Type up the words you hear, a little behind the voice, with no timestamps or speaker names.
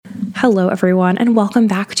Hello, everyone, and welcome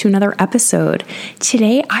back to another episode.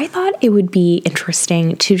 Today, I thought it would be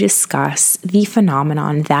interesting to discuss the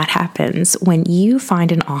phenomenon that happens when you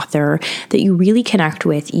find an author that you really connect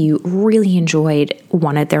with, you really enjoyed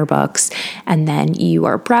one of their books, and then you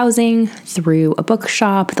are browsing through a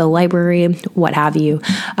bookshop, the library, what have you,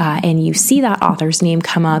 and you see that author's name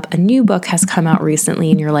come up. A new book has come out recently,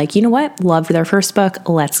 and you're like, you know what? Loved their first book.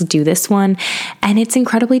 Let's do this one. And it's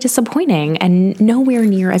incredibly disappointing and nowhere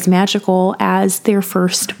near as magical as their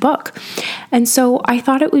first book. And so I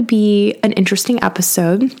thought it would be an interesting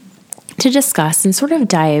episode to discuss and sort of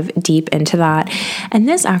dive deep into that. And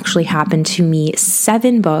this actually happened to me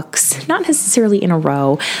 7 books, not necessarily in a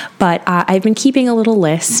row, but I've been keeping a little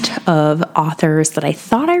list of authors that I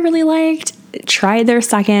thought I really liked, tried their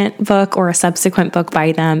second book or a subsequent book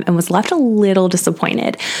by them, and was left a little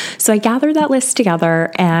disappointed. So I gathered that list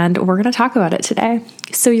together and we're going to talk about it today.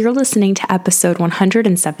 So you're listening to episode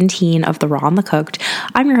 117 of The Raw and the Cooked.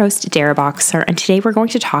 I'm your host, Dara Boxer, and today we're going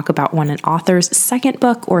to talk about when an author's second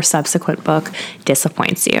book or subsequent book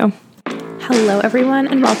disappoints you. Hello, everyone,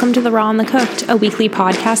 and welcome to The Raw and the Cooked, a weekly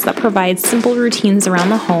podcast that provides simple routines around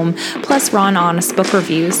the home, plus raw and honest book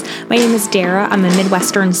reviews. My name is Dara. I'm a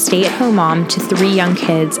Midwestern stay-at-home mom to 3 young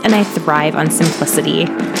kids, and I thrive on simplicity.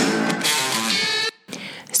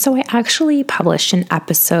 So I actually published an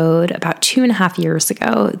episode about 2.5 years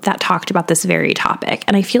ago that talked about this very topic,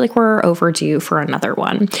 and I feel like we're overdue for another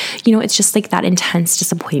one. You know, it's just like that intense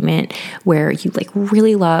disappointment where you like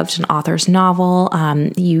really loved an author's novel,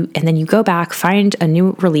 and then you go back, find a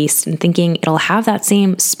new release, and thinking it'll have that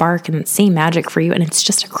same spark and same magic for you, and it's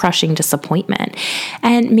just a crushing disappointment.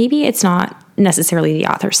 And maybe it's not necessarily the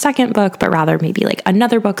author's second book, but rather maybe like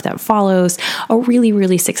another book that follows, a really,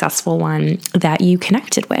 really successful one that you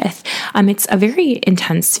connected with. It's a very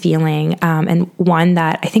intense feeling, and one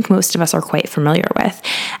that I think most of us are quite familiar with.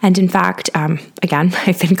 And in fact, again,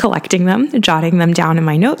 I've been collecting them, jotting them down in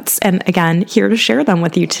my notes, and again, here to share them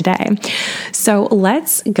with you today. So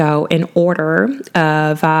let's go in order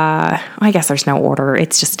of, I guess there's no order.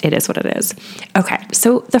 It is what it is. Okay.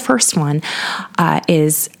 So the first one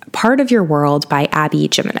is Part of Your World by Abby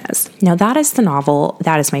Jimenez. Now that is the novel.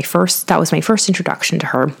 That was my first introduction to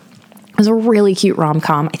her. It was a really cute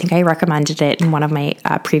rom-com. I think I recommended it in one of my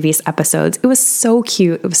previous episodes. It was so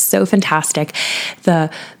cute. It was so fantastic.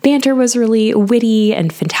 The banter was really witty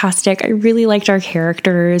and fantastic. I really liked our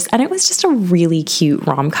characters, and it was just a really cute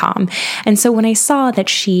rom-com. And so when I saw that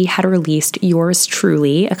she had released Yours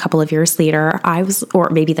Truly a couple of years later, or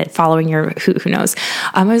maybe that following year, who knows?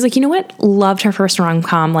 I was like, you know what? Loved her first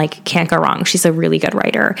rom-com. Like, can't go wrong. She's a really good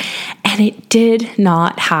writer. And it did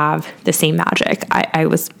not have the same magic. I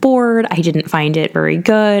was bored. I didn't find it very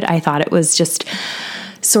good. I thought it was just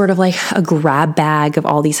sort of like a grab bag of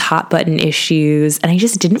all these hot button issues. And I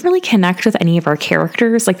just didn't really connect with any of our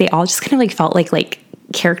characters. Like they all just kind of like felt like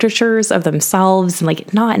caricatures of themselves and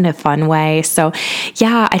like not in a fun way. So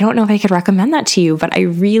yeah, I don't know if I could recommend that to you, but I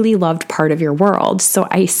really loved Part of Your World. So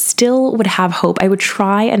I still would have hope. I would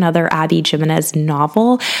try another Abby Jimenez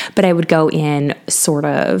novel, but I would go in sort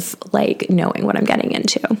of like knowing what I'm getting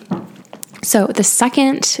into. So the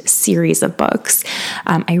second series of books,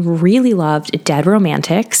 I really loved Dead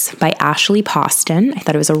Romantics by Ashely Poston. I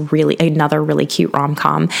thought it was another really cute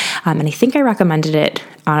rom-com, and I think I recommended it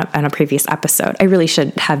on a previous episode. I really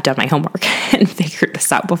should have done my homework and figured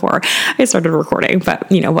this out before I started recording,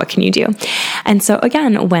 but you know, what can you do? And so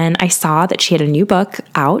again, when I saw that she had a new book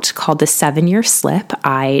out called The 7-Year Slip,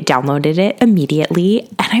 I downloaded it immediately,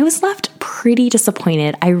 and I was left pretty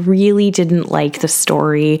disappointed. I really didn't like the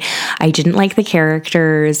story. I didn't like the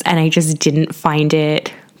characters, and I just didn't find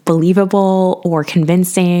it believable or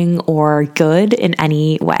convincing or good in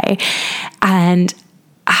any way. And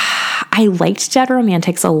I liked Dead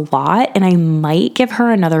Romantics a lot, and I might give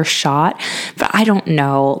her another shot, but I don't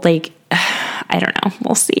know. I don't know.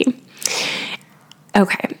 We'll see.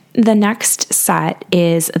 Okay. The next set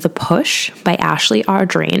is The Push by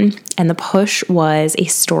Audrain, and The Push was a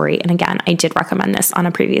story, and again, I did recommend this on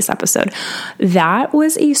a previous episode. That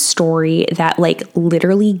was a story that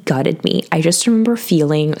literally gutted me. I just remember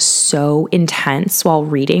feeling so intense while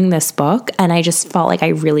reading this book, and I just felt like I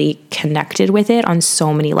really connected with it on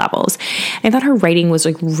so many levels. I thought her writing was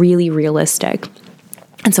really realistic.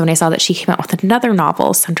 And so when I saw that she came out with another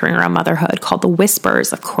novel centering around motherhood called The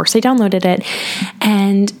Whispers, of course I downloaded it,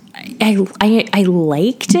 and I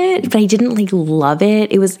liked it, but I didn't love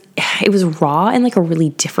it. It was raw in a really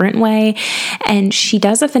different way, and she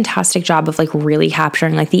does a fantastic job of really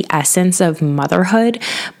capturing the essence of motherhood,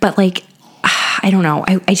 but I don't know.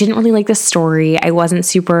 I didn't really like the story. It wasn't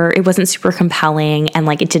super compelling, and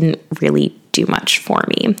like it didn't really do much for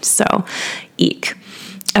me. So, eek.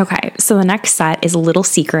 Okay, so the next set is Little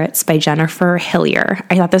Secrets by Jennifer Hillier.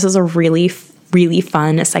 I thought this was a really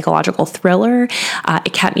fun psychological thriller.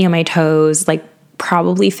 It kept me on my toes, like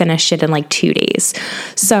probably finished it in like 2 days.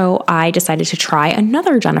 So I decided to try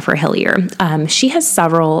another Jennifer Hillier. She has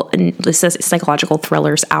several psychological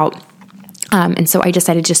thrillers out. And so I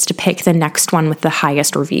decided just to pick the next one with the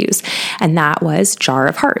highest reviews, and that was Jar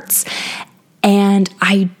of Hearts. And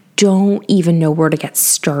I don't even know where to get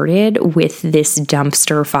started with this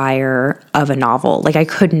dumpster fire of a novel. Like, I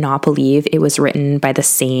could not believe it was written by the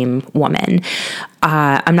same woman.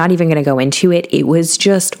 I'm not even going to go into it. It was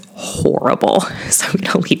just horrible. So I'm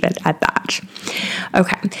going to leave it at that.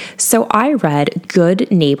 Okay. So I read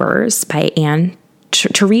Good Neighbors by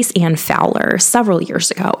Therese and Fowler several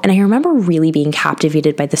years ago. And I remember really being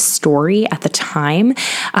captivated by the story at the time.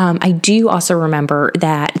 I do also remember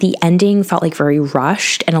that the ending felt like very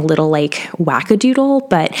rushed and a little like wackadoodle,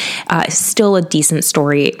 but still a decent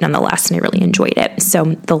story nonetheless. And I really enjoyed it. So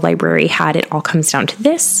the library had It All Comes Down to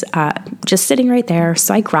This, just sitting right there.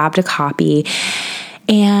 So I grabbed a copy,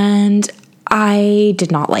 and I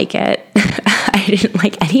did not like it. I didn't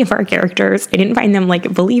like any of our characters. I didn't find them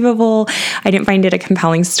like believable. I didn't find it a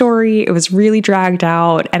compelling story. It was really dragged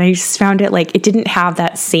out. And I just found it like, it didn't have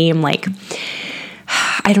that same like,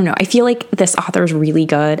 I don't know. I feel like this author is really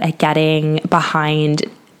good at getting behind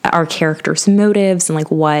our characters' motives and like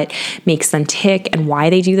what makes them tick and why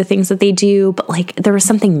they do the things that they do. But like, there was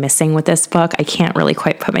something missing with this book. I can't really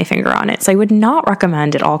quite put my finger on it. So I would not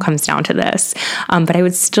recommend It All Comes Down to This, but I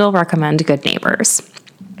would still recommend Good Neighbors.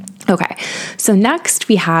 Okay, so next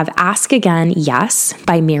we have Ask Again, Yes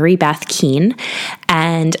by Beth Keane.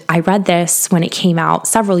 And I read this when it came out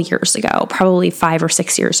several years ago, probably 5 or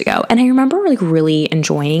 6 years ago. And I remember like really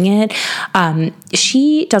enjoying it.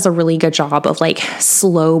 She does a really good job of like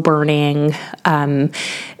slow burning,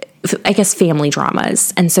 I guess, family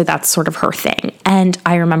dramas. And so that's sort of her thing. And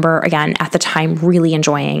I remember, again, at the time, really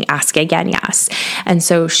enjoying Ask Again, Yes. And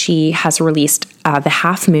so she has released The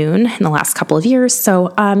Half Moon in the last couple of years. So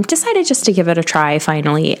decided just to give it a try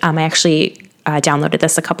finally. I actually downloaded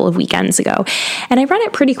this a couple of weekends ago, and I read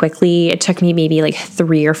it pretty quickly. It took me maybe like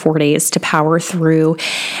 3 or 4 days to power through.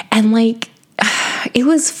 And like, it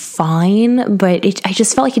was fine, but I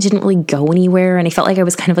just felt like it didn't really go anywhere. And I felt like I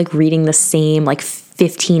was kind of like reading the same like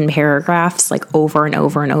 15 paragraphs like over and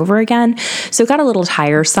over and over again. So it got a little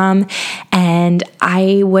tiresome, and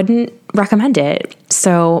I wouldn't recommend it.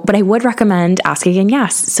 So, but I would recommend Ask Again,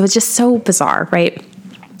 Yes. So it's just so bizarre, right?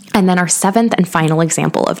 And then our 7th and final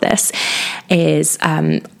example of this is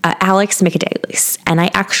Alex Michaelides. And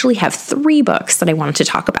I actually have 3 books that I wanted to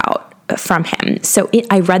talk about from him. So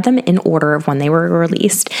I read them in order of when they were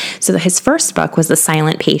released. So his first book was The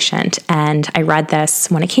Silent Patient, and I read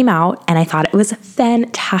this when it came out, and I thought it was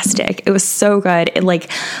fantastic. It was so good. It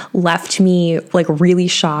like left me like really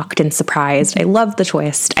shocked and surprised. I loved the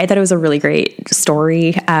twist. I thought it was a really great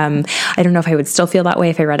story. I don't know if I would still feel that way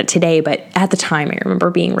if I read it today, but at the time I remember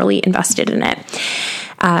being really invested in it.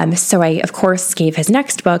 So I, of course, gave his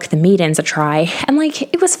next book, The Maidens, a try, and like,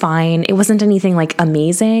 it was fine. It wasn't anything like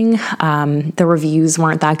amazing. The reviews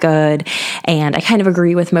weren't that good, and I kind of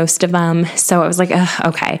agree with most of them. So I was like,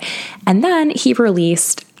 okay. And then he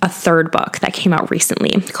released a 3rd book that came out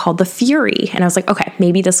recently called The Fury. And I was like, okay,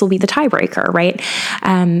 maybe this will be the tiebreaker, right?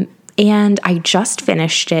 And I just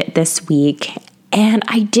finished it this week, and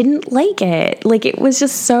I didn't like it. Like, it was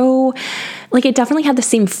just so, like, it definitely had the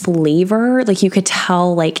same flavor. Like, you could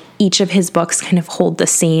tell, like, each of his books kind of hold the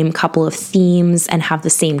same couple of themes and have the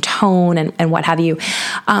same tone and what have you.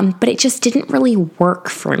 But it just didn't really work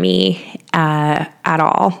for me at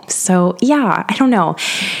all. So, yeah, I don't know.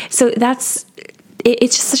 So it's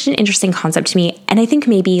just such an interesting concept to me. And I think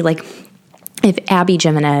maybe, like, if Abby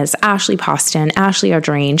Jimenez, Ashely Poston,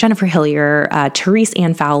 Audrain, Jennifer Hillier, Therese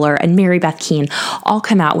and Fowler, and Beth Keane all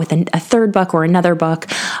come out with a 3rd book or another book,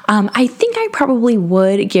 I think I probably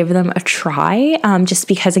would give them a try, just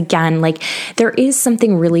because, again, like, there is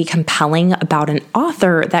something really compelling about an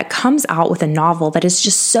author that comes out with a novel that is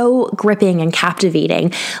just so gripping and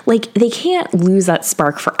captivating. Like, they can't lose that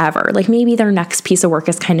spark forever. Like, maybe their next piece of work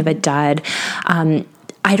is kind of a dud.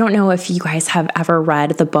 I don't know if you guys have ever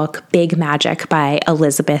read the book Big Magic by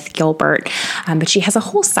Elizabeth Gilbert, but she has a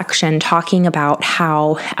whole section talking about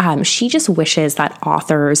how she just wishes that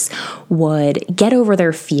authors would get over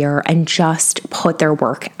their fear and just put their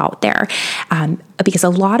work out there. Because a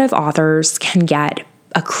lot of authors can get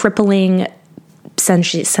a crippling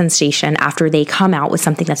sensation after they come out with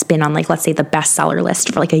something that's been on, like, let's say the bestseller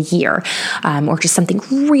list for like a year, or just something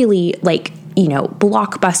really like,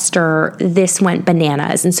 blockbuster, this went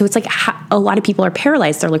bananas. And so it's like a lot of people are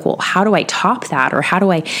paralyzed. They're like, well, how do I top that? Or how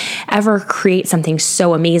do I ever create something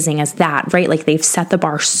so amazing as that, right? Like they've set the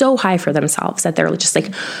bar so high for themselves that they're just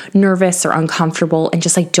like nervous or uncomfortable and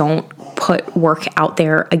just like don't put work out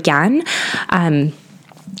there again.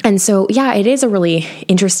 And so, yeah, it is a really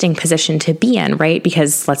interesting position to be in, right?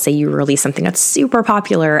 Because let's say you release something that's super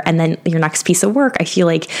popular and then your next piece of work, I feel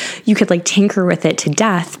like you could like tinker with it to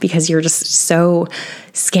death because you're just so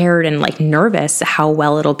scared and like nervous how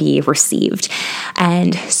well it'll be received.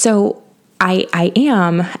 And so I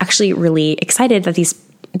am actually really excited that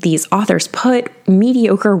these authors put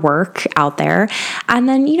mediocre work out there. And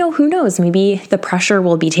then, who knows, maybe the pressure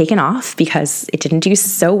will be taken off because it didn't do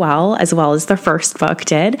so well as the first book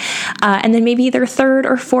did. And then maybe their third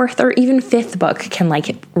or fourth or even fifth book can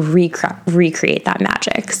like recreate that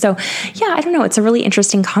magic. So yeah, I don't know. It's a really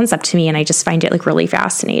interesting concept to me. And I just find it like really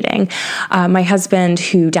fascinating. My husband,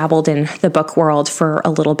 who dabbled in the book world for a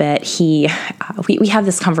little bit, we have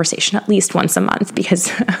this conversation at least once a month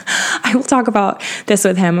because I will talk about this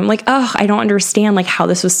with him. I'm like, oh, I don't understand like how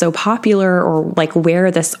this was so popular or like where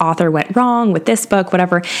this author went wrong with this book,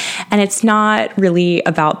 whatever. And it's not really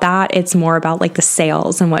about that. It's more about like the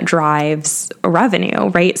sales and what drives revenue,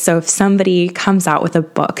 right? So if somebody comes out with a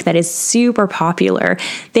book that is super popular,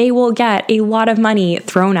 they will get a lot of money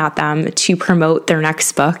thrown at them to promote their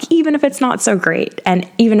next book, even if it's not so great. And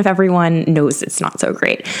even if everyone knows it's not so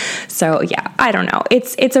great. So yeah, I don't know.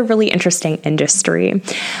 It's a really interesting industry.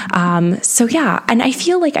 So yeah, and I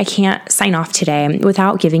feel like I can't sign off today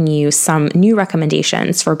without giving you some new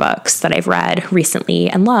recommendations for books that I've read recently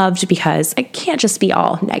and loved, because I can't just be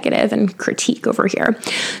all negative and critique over here.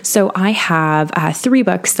 So I have 3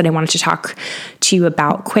 books that I wanted to talk to you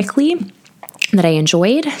about quickly that I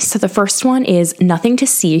enjoyed. So the first one is Nothing to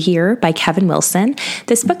See Here by Kevin Wilson.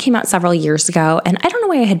 This book came out several years ago, and I don't know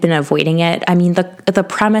why I had been avoiding it. I mean, the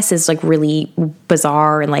premise is like really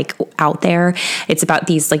bizarre and like out there. It's about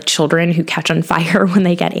these like children who catch on fire when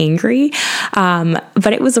they get angry.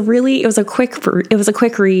 But it was a quick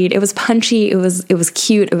read. It was punchy. It was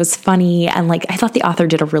cute. It was funny. And like, I thought the author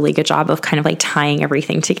did a really good job of kind of like tying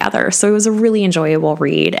everything together. So it was a really enjoyable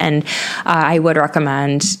read. And I would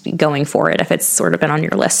recommend going for it if it's sort of been on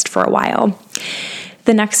your list for a while.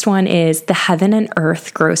 The next one is The Heaven and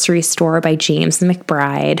Earth Grocery Store by James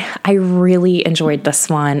McBride. I really enjoyed this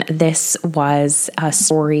one. This was a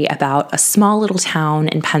story about a small little town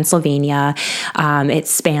in Pennsylvania. It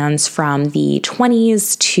spans from the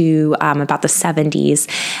 20s to about the 70s,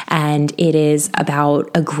 and it is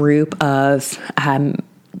about a group of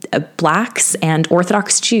Blacks and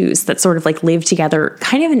Orthodox Jews that sort of like live together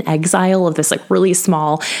kind of in exile of this like really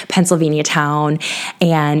small Pennsylvania town,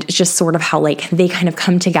 and just sort of how like they kind of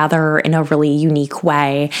come together in a really unique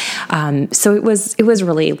way. So it was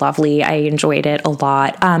really lovely. I enjoyed it a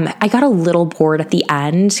lot. I got a little bored at the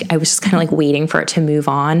end. I was just kind of like waiting for it to move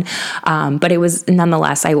on. But it was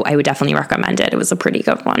nonetheless, I would definitely recommend it. It was a pretty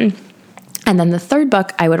good one. And then the third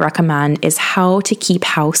book I would recommend is How to Keep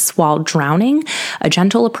House While Drowning: A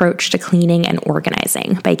Gentle Approach to Cleaning and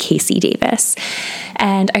Organizing by Casey Davis.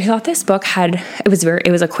 And I thought this book it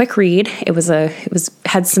was a quick read.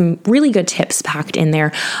 Had some really good tips packed in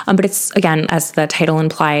there. But it's, again, as the title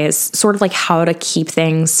implies, sort of like how to keep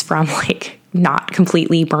things from like not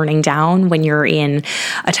completely burning down when you're in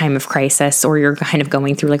a time of crisis, or you're kind of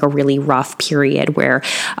going through like a really rough period where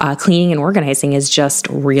cleaning and organizing is just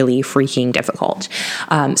really freaking difficult.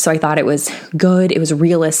 So I thought it was good. It was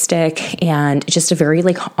realistic and just a very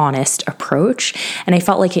like honest approach. And I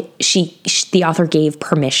felt like the author gave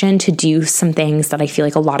permission to do some things that I feel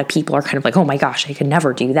like a lot of people are kind of like, oh my gosh, I could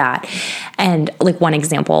never do that. And like one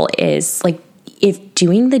example is like, if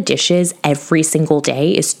doing the dishes every single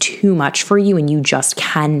day is too much for you and you just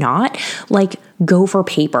cannot, like, go for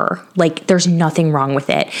paper. Like, there's nothing wrong with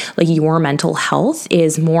it. Like, your mental health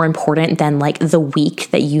is more important than like the week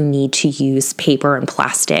that you need to use paper and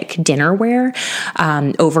plastic dinnerware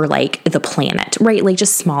over like the planet, right? Like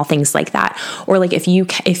just small things like that. Or like if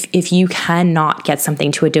you cannot get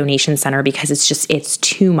something to a donation center because it's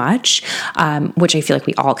too much, which I feel like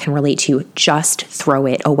we all can relate to, just throw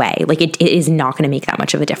it away. Like it is not going to make that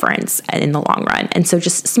much of a difference in the long run. And so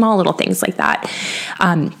just small little things like that.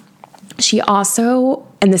 She also,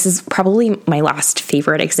 and this is probably my last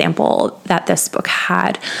favorite example that this book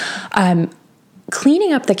had,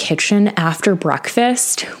 cleaning up the kitchen after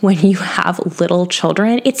breakfast when you have little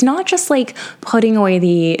children. It's not just like putting away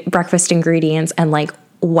the breakfast ingredients and like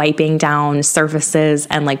wiping down surfaces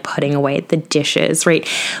and like putting away the dishes, right?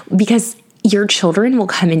 Because your children will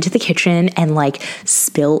come into the kitchen and like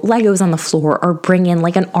spill Legos on the floor or bring in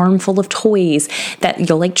like an armful of toys that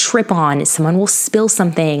you'll like trip on. Someone will spill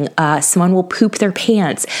something. Someone will poop their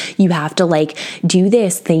pants. You have to like do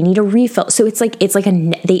this. They need a refill. So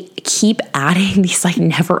they keep adding these like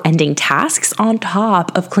never ending tasks on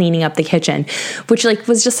top of cleaning up the kitchen, which like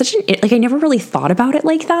was just I never really thought about it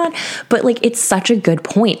like that, but like, it's such a good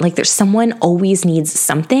point. Like there's someone always needs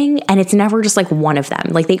something, and it's never just like one of them.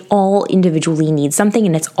 Like they all individually need something,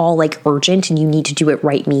 and it's all like urgent and you need to do it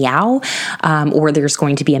right meow, or there's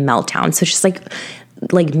going to be a meltdown. So it's just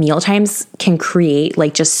like meal times can create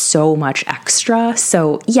like just so much extra.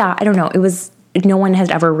 So yeah, I don't know. No one has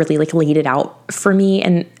ever really like laid it out for me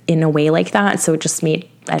in a way like that. So it just made,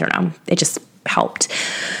 I don't know, it just helped.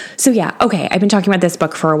 So yeah, okay. I've been talking about this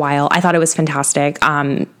book for a while. I thought it was fantastic.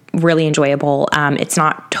 Really enjoyable. It's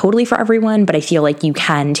not totally for everyone, but I feel like you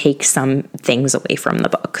can take some things away from the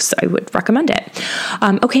book. So I would recommend it.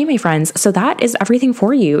 Okay, my friends. So that is everything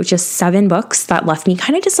for you. Just 7 books that left me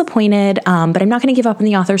kind of disappointed, but I'm not going to give up on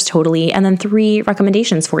the authors totally. And then 3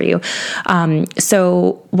 recommendations for you.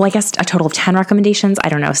 I guess a total of 10 recommendations. I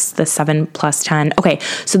don't know, the 7 plus 10. Okay.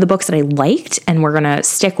 So the books that I liked and we're going to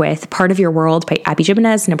stick with: Part of Your World by Abby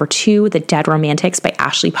Jimenez. Number 2, The Dead Romantics by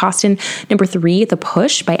Ashely Poston. Number 3, The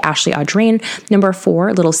Push by Ashely Audrain. Number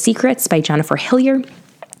 4, Little Secrets by Jennifer Hillier.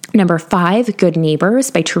 Number 5, Good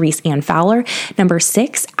Neighbors by Therese and Fowler. Number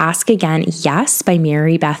 6, Ask Again, Yes by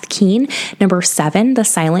Beth Keane. Number 7, The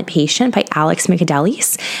Silent Patient by Alex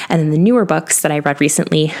Michaelides. And then the newer books that I read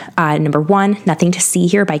recently, number 1, Nothing to See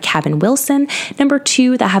Here by Kevin Wilson. Number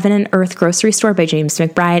 2, The Heaven and Earth Grocery Store by James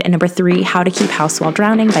McBride. And number 3, How to Keep House While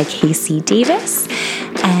Drowning by Casey Davis.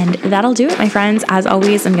 And that'll do it, my friends. As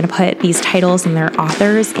always, I'm going to put these titles and their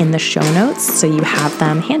authors in the show notes so you have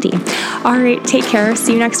them handy. All right, take care.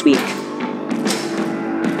 See you next week.